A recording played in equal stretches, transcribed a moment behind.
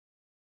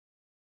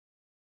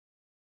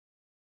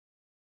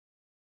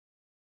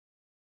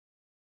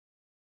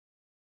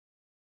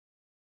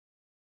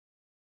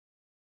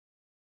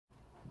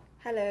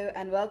Hello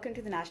and welcome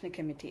to the National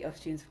Committee of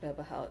Students for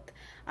Global Health.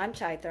 I'm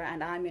Chaitra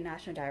and I'm your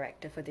National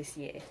Director for this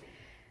year.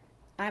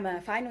 I'm a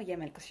final year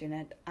medical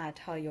student at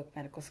Hull York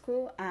Medical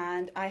School,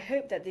 and I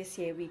hope that this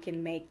year we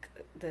can make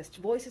the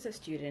voices of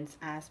students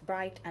as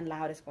bright and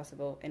loud as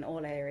possible in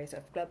all areas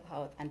of global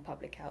health and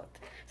public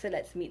health. So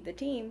let's meet the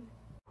team.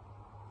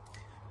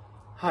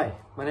 Hi,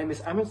 my name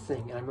is Amit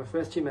Singh and I'm a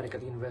first year medic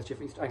at the University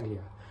of East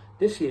Anglia.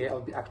 This year I'll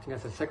be acting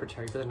as the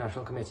Secretary for the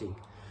National Committee.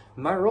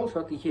 My role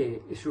throughout the year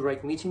is to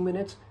write meeting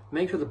minutes,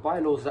 make sure the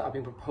bylaws that are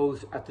being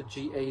proposed at the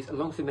GAs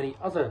alongside many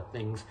other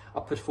things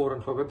are put forward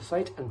onto our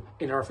website and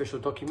in our official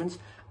documents,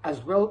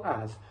 as well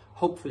as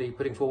hopefully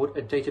putting forward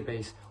a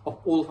database of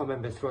all of our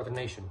members throughout the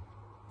nation.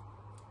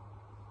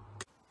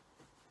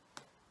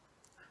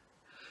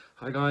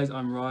 Hi guys,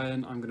 I'm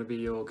Ryan. I'm going to be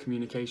your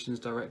Communications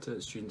Director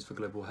at Students for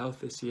Global Health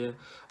this year.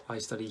 I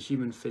study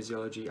human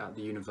physiology at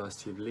the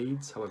University of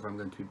Leeds. However, I'm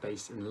going to be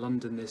based in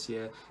London this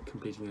year,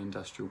 completing an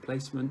industrial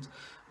placement,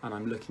 and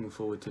I'm looking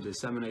forward to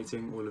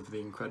disseminating all of the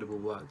incredible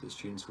work that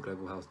Students for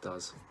Global Health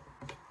does.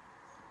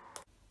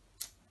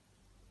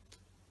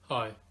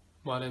 Hi,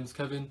 my name's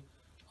Kevin.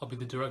 I'll be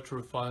the Director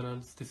of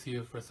Finance this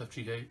year for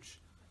SfGH.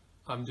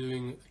 I'm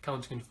doing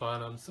Accounting and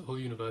Finance at Hull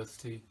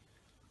University,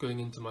 going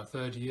into my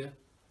third year.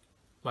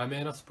 My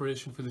main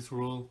aspiration for this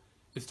role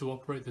is to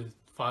operate the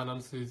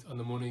finances and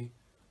the money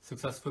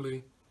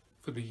successfully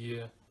for the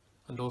year,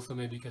 and also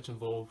maybe get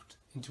involved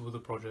into other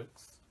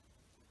projects.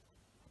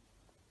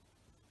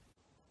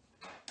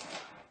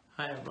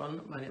 Hi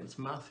everyone, my name is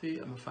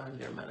Matthew. I'm a final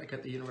year medic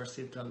at the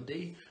University of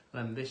Dundee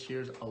and I'm this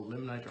year's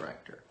Alumni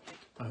Director.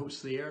 My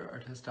hopes for the year are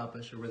to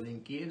establish a really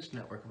engaged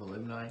network of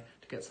alumni,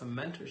 to get some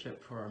mentorship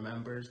for our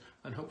members,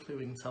 and hopefully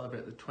we can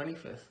celebrate the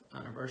 25th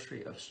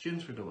anniversary of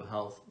Students for Global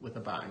Health with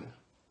a bang.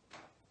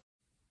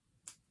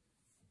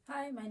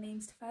 Hi, my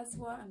name's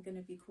Tafazwa. I'm going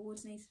to be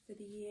coordinator for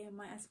the year.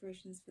 My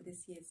aspirations for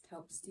this year is to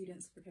help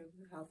Students for Global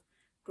Health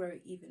grow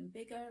even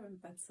bigger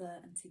and better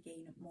and to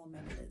gain more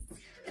members.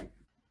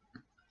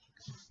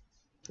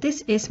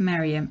 This is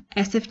Mariam,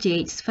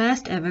 SfGH's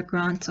first ever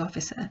grants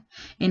officer.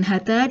 In her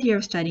third year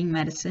of studying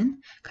medicine,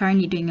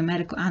 currently doing a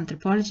medical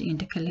anthropology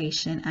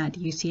intercalation at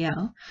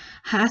UCL,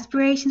 her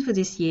aspirations for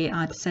this year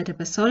are to set up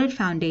a solid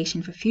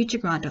foundation for future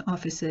grant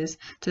officers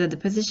so that the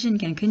position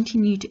can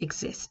continue to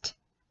exist.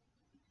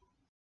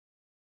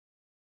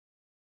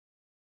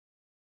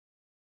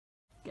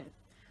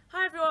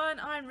 Hi everyone,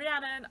 I'm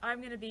Rhiannon. I'm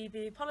going to be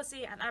the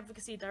Policy and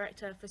Advocacy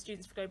Director for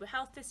Students for Global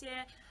Health this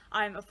year.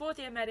 I'm a fourth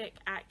year medic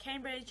at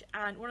Cambridge,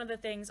 and one of the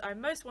things I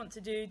most want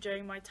to do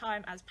during my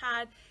time as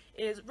PAD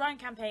is run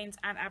campaigns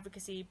and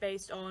advocacy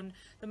based on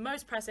the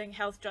most pressing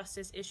health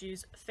justice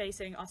issues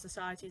facing our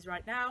societies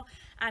right now,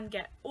 and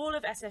get all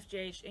of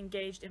SfGH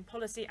engaged in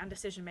policy and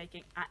decision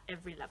making at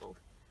every level.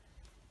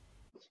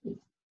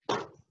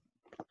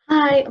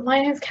 Hi, my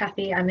name is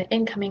Kathy. I'm an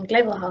incoming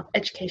Global Health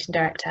Education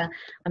Director.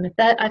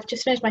 I've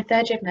just finished my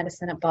third year of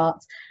medicine at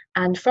Barts,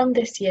 and from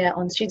this year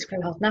on Students for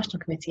Global Health National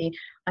Committee,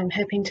 I'm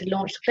hoping to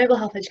launch the Global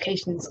Health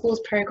Education in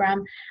Schools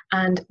programme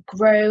and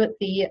grow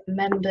the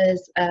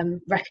members'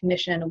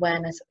 recognition and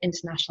awareness of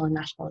international and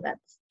national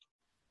events.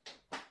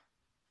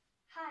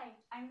 Hi,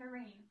 I'm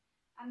Lorraine.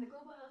 I'm the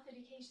Global Health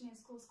Education in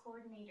Schools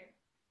Coordinator.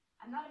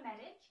 I'm not a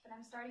medic, but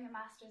I'm starting a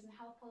Master's in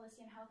Health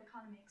Policy and Health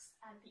Economics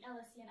at the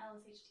LSE and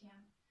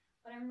LSHTM.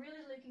 What I'm really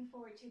looking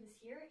forward to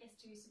this year is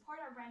to support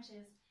our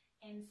branches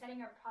in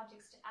setting up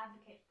projects to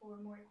advocate for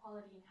more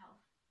equality in health.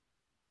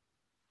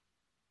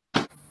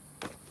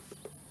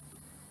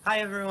 Hi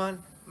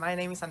everyone, my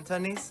name is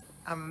Antonis.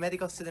 I'm a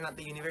medical student at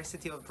the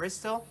University of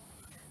Bristol.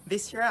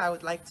 This year I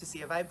would like to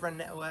see a vibrant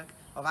network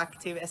of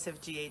active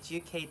SfGH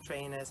UK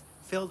trainers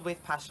filled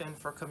with passion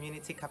for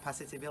community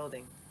capacity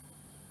building.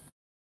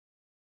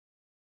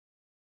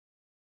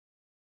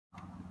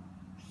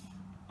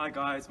 Hi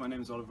guys, my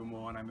name is Oliver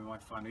Moore and I'm in my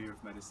final year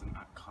of medicine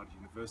at Cardiff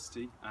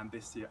University, and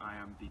this year I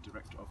am the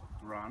Director of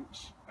Branch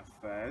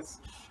Affairs,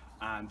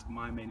 and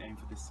my main aim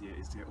for this year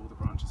is to get all the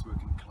branches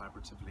working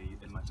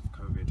collaboratively in light of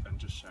COVID and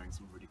just sharing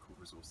some really cool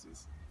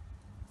resources.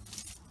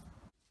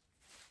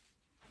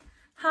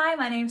 Hi,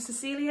 my name's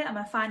Cecilia. I'm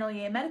a final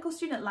year medical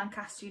student at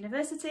Lancaster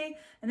University,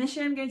 and this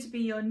year I'm going to be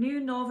your new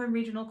Northern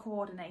Regional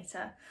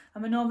Coordinator.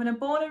 I'm a Northerner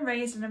born and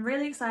raised, and I'm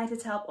really excited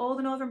to help all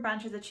the Northern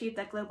branches achieve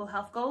their global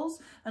health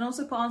goals and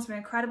also put on some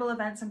incredible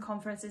events and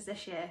conferences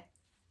this year.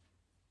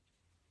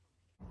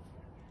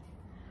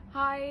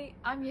 Hi,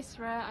 I'm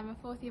Yusra. I'm a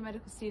fourth year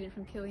medical student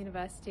from Keele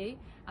University,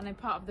 and I'm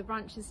part of the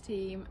branches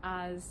team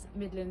as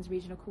Midlands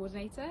Regional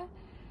Coordinator.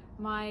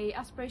 My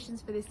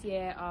aspirations for this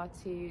year are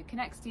to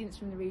connect students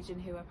from the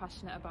region who are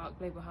passionate about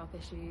global health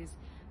issues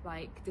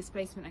like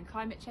displacement and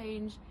climate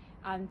change,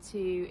 and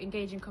to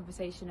engage in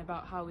conversation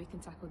about how we can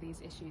tackle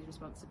these issues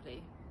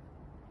responsibly.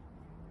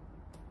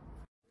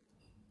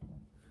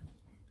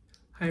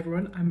 Hi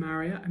everyone, I'm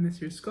Maria. I'm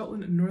this year's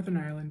Scotland and Northern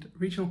Ireland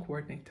Regional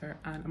Coordinator,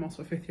 and I'm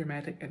also a fifth year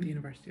medic at the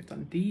University of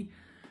Dundee.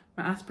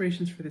 My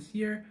aspirations for this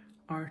year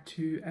are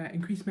to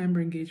increase member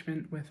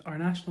engagement with our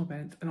national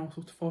events and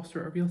also to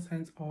foster a real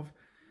sense of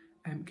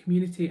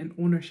community and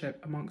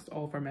ownership amongst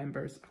all of our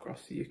members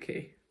across the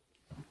UK.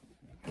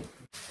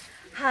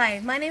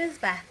 Hi, my name is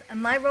Beth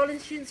and my role in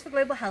Students for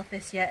Global Health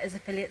this year is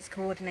Affiliates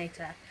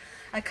Coordinator.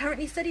 I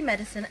currently study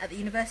medicine at the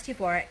University of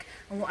Warwick,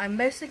 and what I'm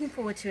most looking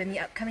forward to in the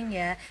upcoming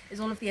year is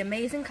all of the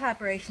amazing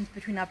collaborations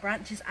between our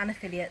branches and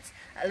affiliates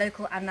at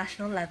local and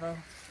national level.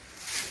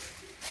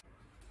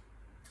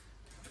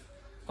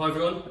 Hi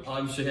everyone,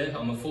 I'm Shahir.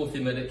 I'm a fourth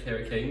year medic here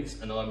at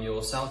King's and I'm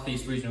your South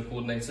East Regional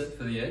Coordinator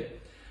for the year.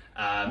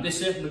 This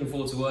year I'm looking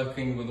forward to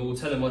working with all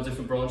 10 of my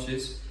different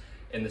branches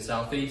in the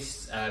South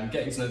East,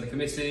 getting to know the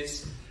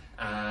committees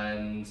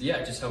and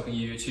yeah, just helping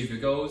you achieve your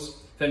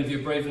goals. If any of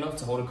you are brave enough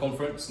to hold a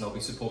conference, and I'll be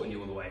supporting you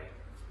all the way.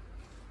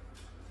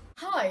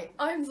 Hi,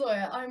 I'm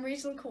Zoya. I'm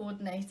Regional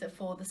Coordinator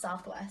for the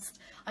South West.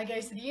 I go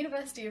to the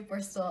University of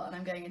Bristol and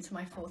I'm going into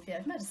my fourth year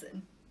of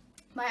medicine.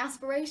 My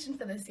aspiration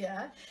for this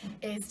year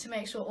is to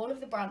make sure all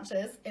of the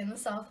branches in the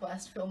South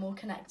West feel more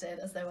connected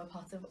as they were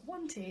part of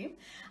one team,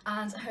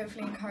 and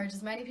hopefully encourage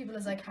as many people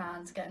as I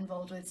can to get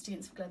involved with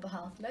Students for Global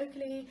Health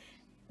locally,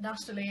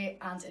 nationally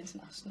and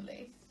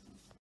internationally.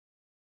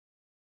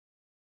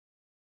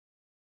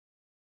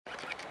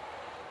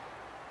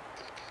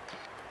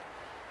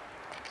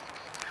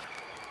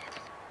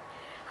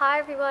 Hi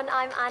everyone,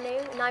 I'm Anu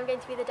and I'm going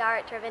to be the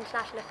Director of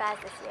International Affairs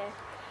this year.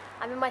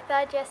 I'm in my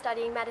third year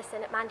studying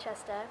medicine at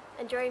Manchester,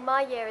 and during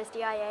my year as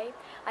DIA,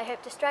 I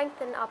hope to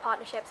strengthen our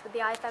partnerships with the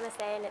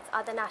IFMSA and its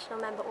other national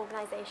member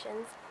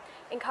organisations,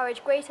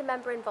 encourage greater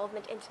member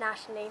involvement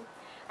internationally,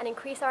 and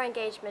increase our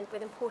engagement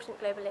with important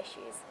global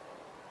issues.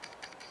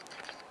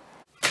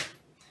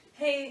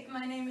 Hey,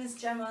 my name is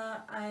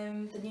Gemma.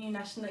 I'm the new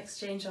National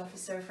Exchange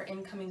Officer for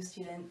incoming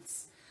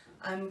students.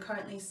 I'm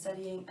currently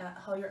studying at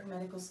Hull York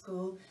Medical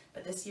School,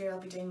 but this year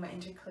I'll be doing my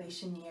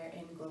intercalation year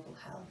in global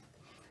health.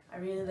 I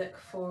really look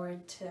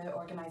forward to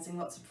organising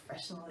lots of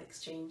professional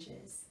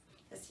exchanges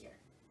this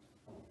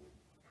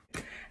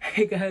year.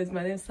 Hey guys,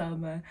 my name's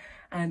Salma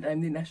and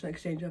I'm the National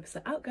Exchange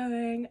Officer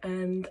Outgoing,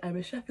 and I'm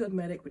a Sheffield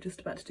medic. We're just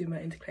about to do my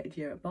integrated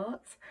year at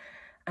Barts,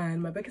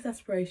 and my biggest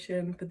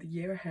aspiration for the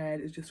year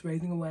ahead is just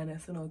raising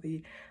awareness on all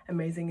the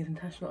amazing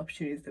international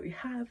opportunities that we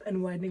have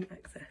and widening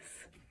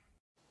access.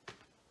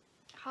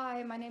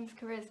 Hi, my name is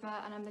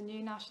Charisma and I'm the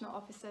new National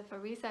Officer for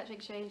Research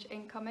Exchange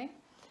Incoming.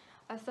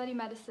 I study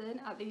medicine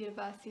at the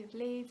University of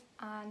Leeds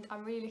and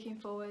I'm really looking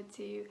forward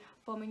to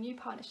forming new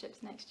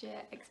partnerships next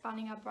year,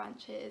 expanding our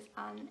branches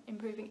and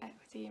improving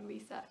equity in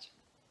research.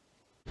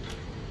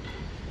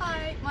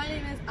 Hi, my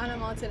name is Anna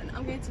Martin and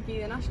I'm going to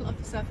be the National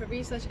Officer for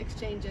Research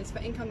Exchanges for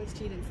incoming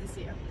students this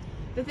year.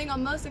 The thing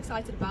I'm most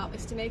excited about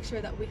is to make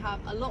sure that we have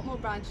a lot more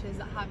branches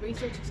that have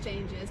research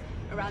exchanges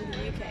around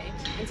the UK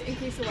and to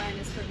increase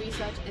awareness for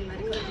research in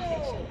medical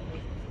education.